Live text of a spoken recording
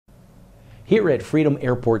Here at Freedom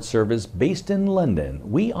Airport Service, based in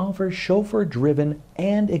London, we offer chauffeur-driven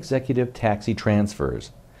and executive taxi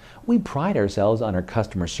transfers. We pride ourselves on our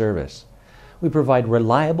customer service. We provide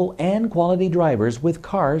reliable and quality drivers with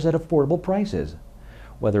cars at affordable prices.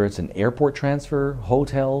 Whether it's an airport transfer,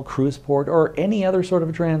 hotel, cruise port, or any other sort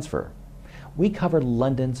of transfer. We cover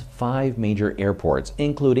London's 5 major airports,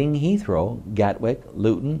 including Heathrow, Gatwick,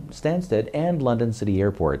 Luton, Stansted, and London City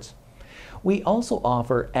airports. We also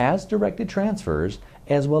offer as-directed transfers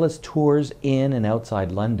as well as tours in and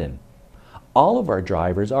outside London. All of our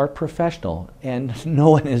drivers are professional and no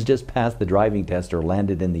one has just passed the driving test or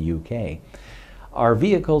landed in the UK. Our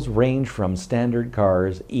vehicles range from standard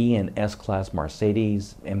cars, E and S-Class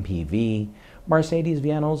Mercedes, MPV, Mercedes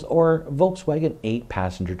Vianos, or Volkswagen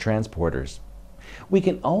 8-passenger transporters. We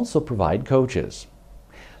can also provide coaches.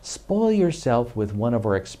 Spoil yourself with one of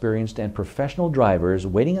our experienced and professional drivers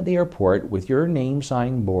waiting at the airport with your name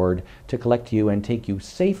signed board to collect you and take you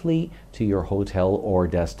safely to your hotel or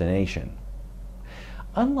destination.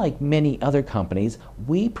 Unlike many other companies,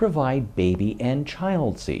 we provide baby and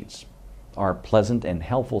child seats. Our pleasant and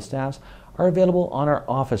helpful staffs are available on our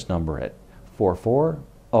office number at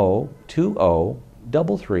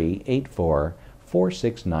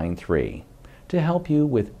 440-20-3384-4693 to help you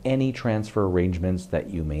with any transfer arrangements that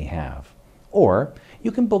you may have. Or you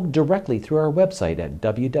can book directly through our website at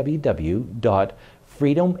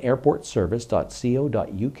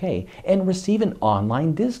www.freedomairportservice.co.uk and receive an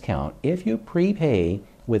online discount if you prepay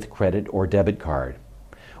with credit or debit card.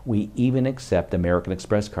 We even accept American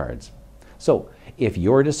Express cards. So, if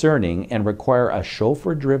you're discerning and require a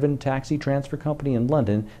chauffeur-driven taxi transfer company in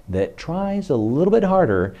London that tries a little bit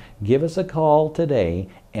harder, give us a call today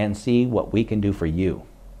and see what we can do for you.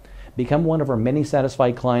 Become one of our many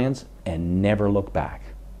satisfied clients and never look back.